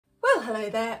Hello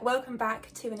there, welcome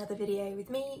back to another video with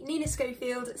me, Nina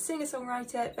Schofield,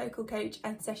 singer-songwriter, vocal coach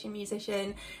and session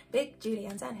musician, big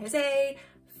Julian San Jose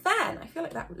fan. I feel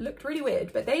like that looked really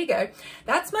weird, but there you go.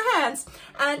 That's my hands.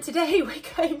 And today we're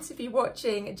going to be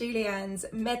watching Julian's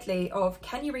medley of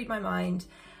Can You Read My Mind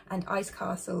and Ice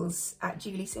Castles at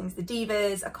Julie Sings the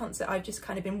Divas, a concert I've just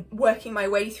kind of been working my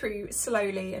way through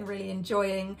slowly and really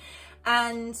enjoying.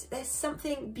 And there's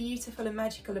something beautiful and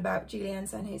magical about Julian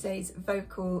San Jose's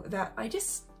vocal that I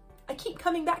keep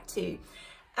coming back to.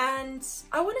 And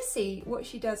I want to see what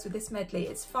she does with this medley.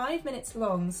 It's 5 minutes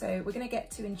long, so we're going to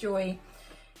get to enjoy,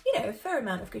 you know, a fair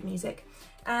amount of good music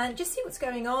and just see what's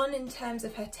going on in terms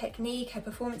of her technique, her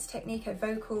performance technique, her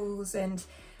vocals, and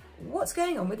what's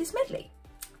going on with this medley.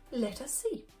 Let us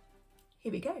see.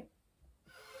 Here we go.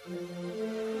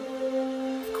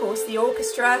 Of course, the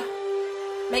orchestra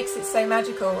makes it so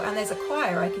magical, and there's a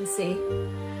choir I can see.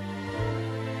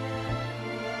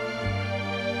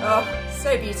 Oh,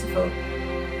 so beautiful.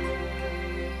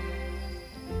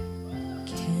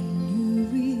 Can you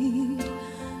read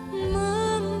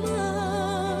my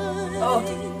mind? Oh.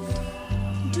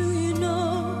 Do you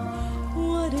know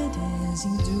what it is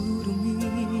you do to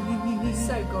me?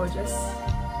 So gorgeous.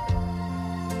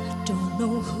 I don't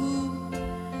know who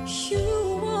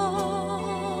you are.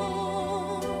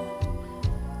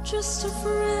 Just a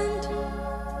friend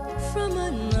from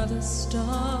another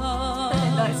star.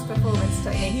 Nice performance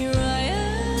technique. Here I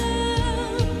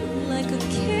am, like a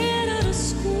kid out of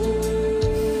school.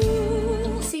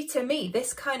 See, to me,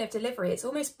 this kind of delivery, it's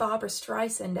almost Barbara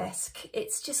Streisand-esque.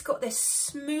 It's just got this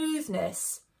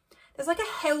smoothness. There's like a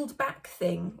held back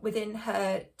thing within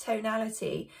her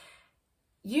tonality.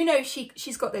 You know,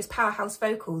 she's got those powerhouse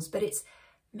vocals, but it's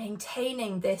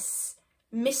maintaining this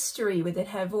mystery within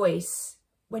her voice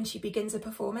when she begins a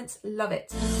performance. Love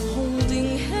it.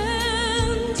 Holding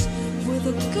hands with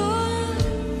a gun,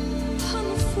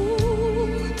 I'm a fool.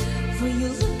 For you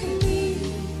look at me,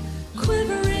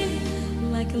 quivering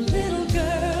like a little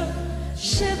girl,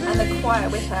 shivering. And the choir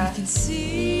with her. You can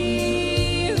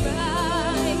see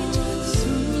right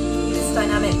through this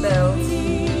dynamic build.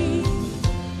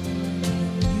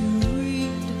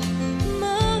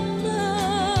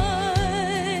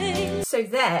 So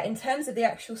there, in terms of the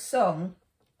actual song,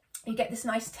 you get this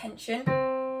nice tension.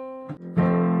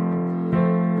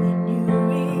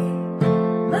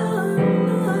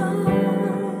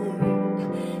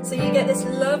 So you get this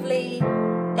lovely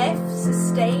F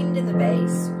sustained in the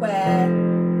bass where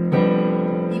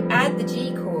you add the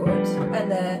G chord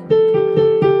and the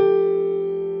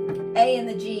A and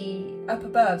the G up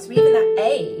above. So even that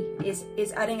A is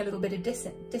adding a little bit of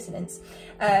dissonance.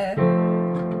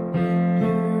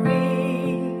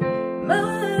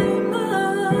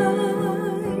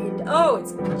 Oh,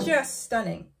 it's just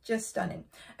stunning, just stunning.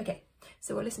 Okay,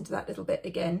 so we'll listen to that little bit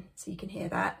again so you can hear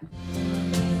that. you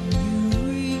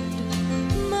read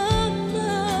my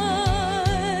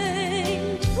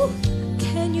mind. Woo.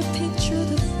 Can you picture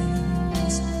the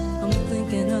things I'm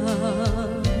thinking of?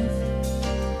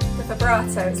 The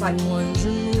vibrato, it's like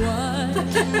Wondering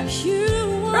why you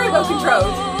very well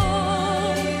controlled.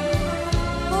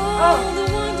 Oh, the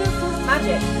wonderful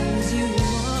magic. things you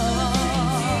are.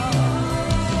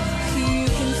 You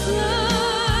can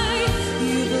fly,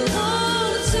 you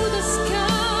belong to the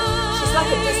sky. She's like a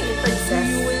Disney princess.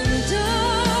 You and I,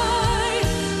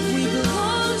 we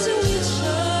belong to each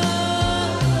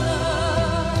other.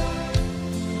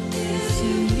 If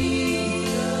you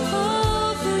need a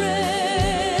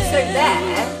friend. So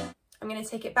there, I'm going to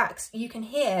take it back. So you can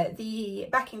hear the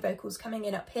backing vocals coming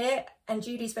in up here and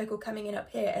Julie's vocal coming in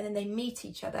up here, and then they meet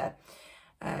each other.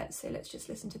 So let's just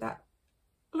listen to that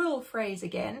little phrase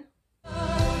again.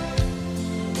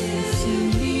 If you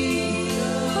need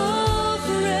a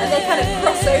friend. And they kind of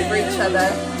cross over each other.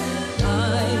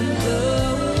 I'm the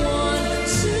one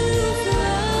to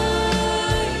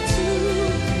fly to.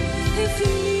 If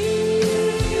you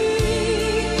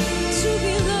need to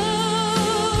be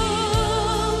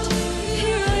loved,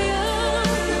 here I am.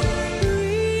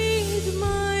 Read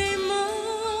my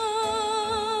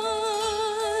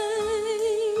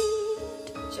mind.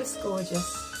 Just gorgeous.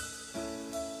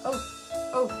 Oh,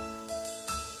 oh.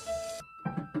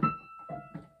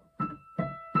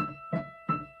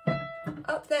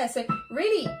 Up there, so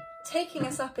really taking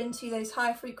us up into those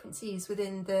higher frequencies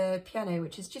within the piano,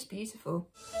 which is just beautiful.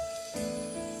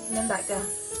 And then back down.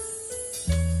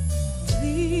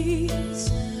 Please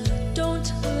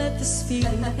don't let this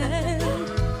feeling end.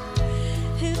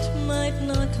 It might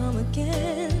not come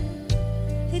again.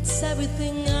 It's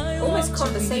everything I Almost want to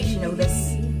conversational, be.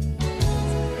 this.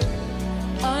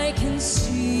 I can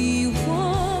see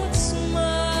what's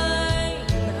mine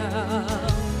now.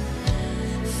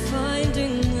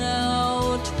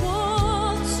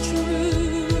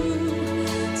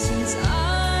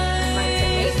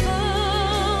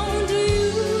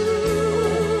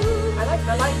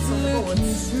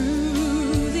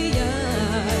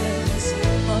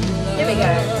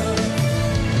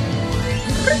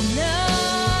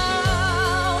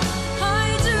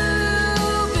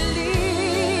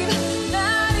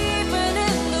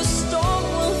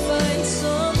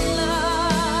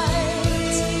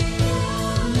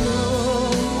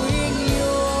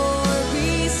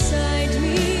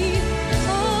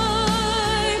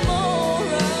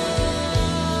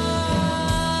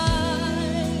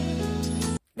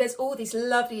 these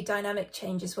lovely dynamic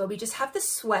changes where we just have the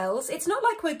swells. It's not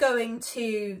like we're going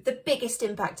to the biggest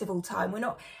impact of all time. We're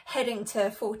not heading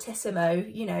to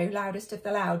fortissimo, you know, loudest of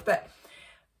the loud, but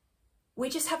we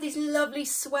just have these lovely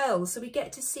swells. So we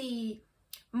get to see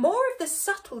more of the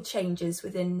subtle changes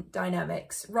within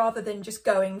dynamics rather than just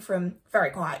going from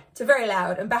very quiet to very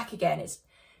loud and back again. It's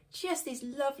just these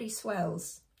lovely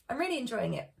swells. I'm really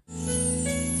enjoying it.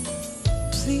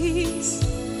 Please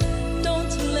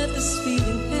don't let this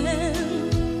feeling end.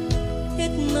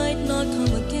 It might not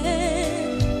come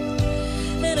again,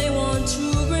 and I want to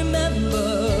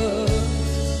remember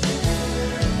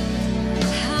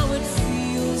how it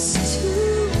feels to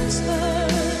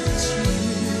touch you,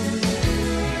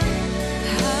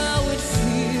 how it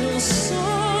feels so.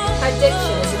 Her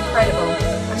diction is incredible.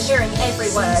 I'm hearing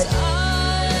every word.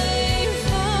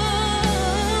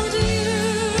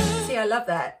 See, I love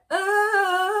that.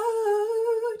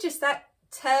 Oh, just that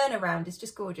turnaround is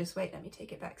just gorgeous. Wait, let me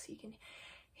take it back so you can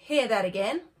hear that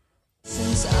again.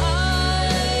 Since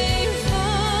I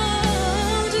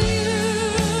found you,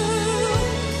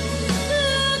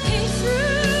 looking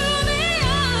through the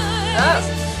eyes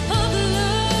of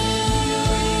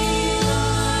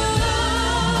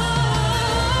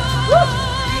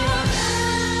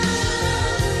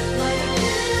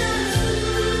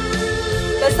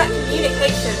There's that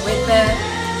communication with the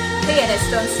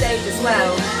pianist on stage as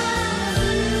well.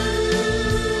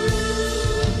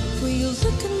 Will you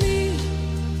look at me,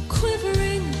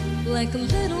 quivering like a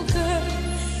little girl,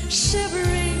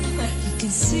 shivering? You can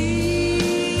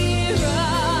see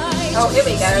right. Oh, here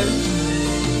we go.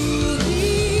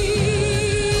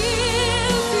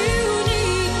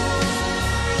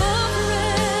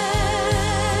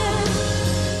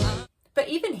 But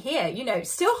even here, you know,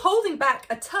 still holding back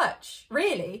a touch,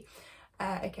 really.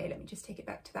 Okay, let me just take it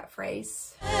back to that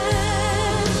phrase.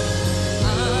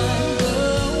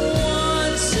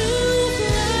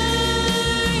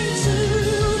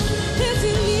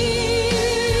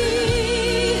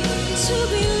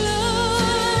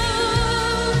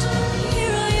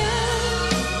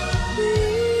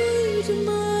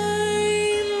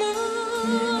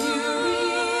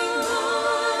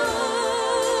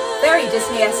 Very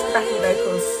Disney-esque backing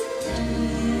vocals.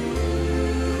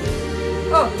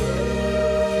 Oh.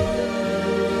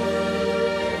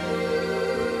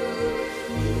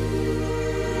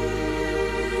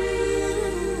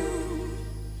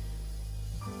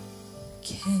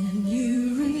 Can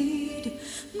you read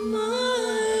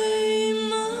my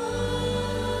mind?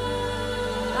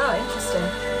 Oh, interesting.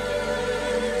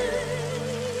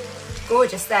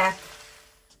 Gorgeous there.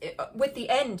 With the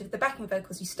end of the backing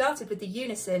vocals, you started with the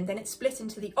unison, then it split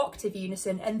into the octave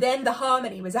unison, and then the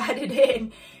harmony was added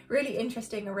in. Really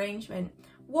interesting arrangement.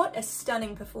 What a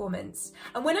stunning performance.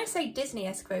 And when I say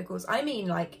Disney-esque vocals, I mean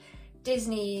like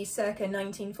Disney circa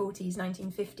 1940s,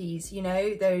 1950s, you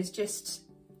know, those just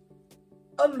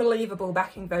unbelievable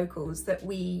backing vocals that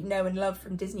we know and love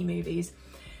from Disney movies.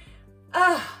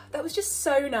 That was just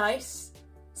so nice.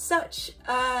 Such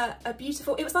a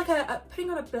beautiful, it was like a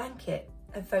putting on a blanket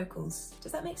of vocals.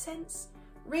 Does that make sense?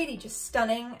 Really just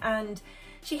stunning, and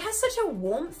she has such a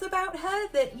warmth about her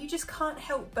that you just can't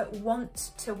help but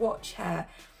want to watch her.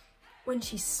 When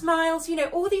she smiles, you know,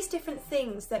 all these different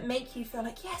things that make you feel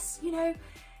like, yes, you know,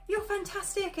 you're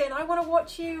fantastic and I want to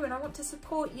watch you and I want to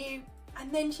support you.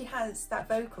 And then she has that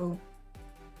vocal.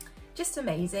 Just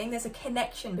amazing. There's a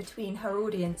connection between her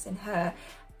audience and her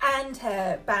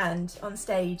band on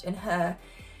stage and her,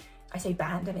 I say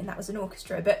band, I mean that was an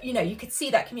orchestra, but you know, you could see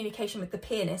that communication with the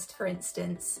pianist, for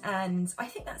instance, and I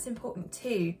think that's important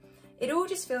too. It all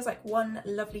just feels like one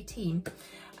lovely team.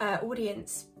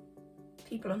 Audience,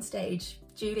 people on stage,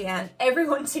 Julianne,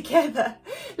 everyone together.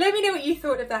 Let me know what you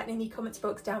thought of that in the comments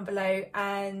box down below,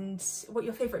 and what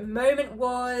your favourite moment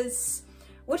was.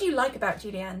 What do you like about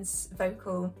Julianne's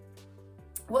vocal?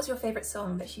 What's your favourite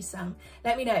song that she sung?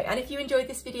 Let me know. And if you enjoyed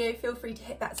this video, feel free to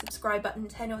hit that subscribe button,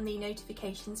 turn on the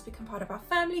notifications, become part of our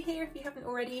family here if you haven't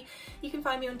already. You can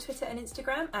find me on Twitter and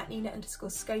Instagram at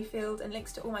Nina_Schofield, and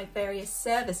links to all my various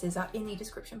services are in the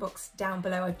description box down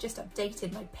below. I've just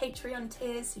updated my Patreon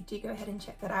tiers, so do go ahead and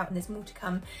check that out, and there's more to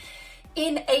come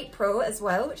in April as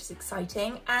well, which is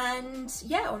exciting. And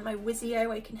yeah, on my Wisio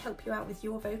I can help you out with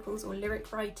your vocals or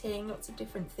lyric writing, lots of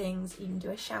different things, even do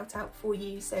a shout out for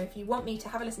you. So if you want me to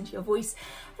have a listen to your voice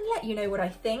and let you know what I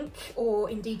think, or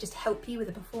indeed just help you with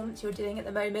a performance you're doing at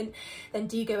the moment, then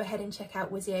do go ahead and check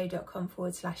out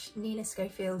wisio.com/Nina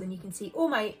Schofield, and you can see all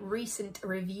my recent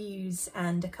reviews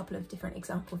and a couple of different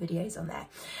example videos on there.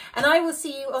 And I will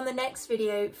see you on the next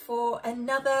video for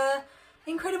another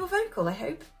incredible vocal, I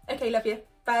hope. Okay, love you.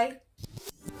 Bye.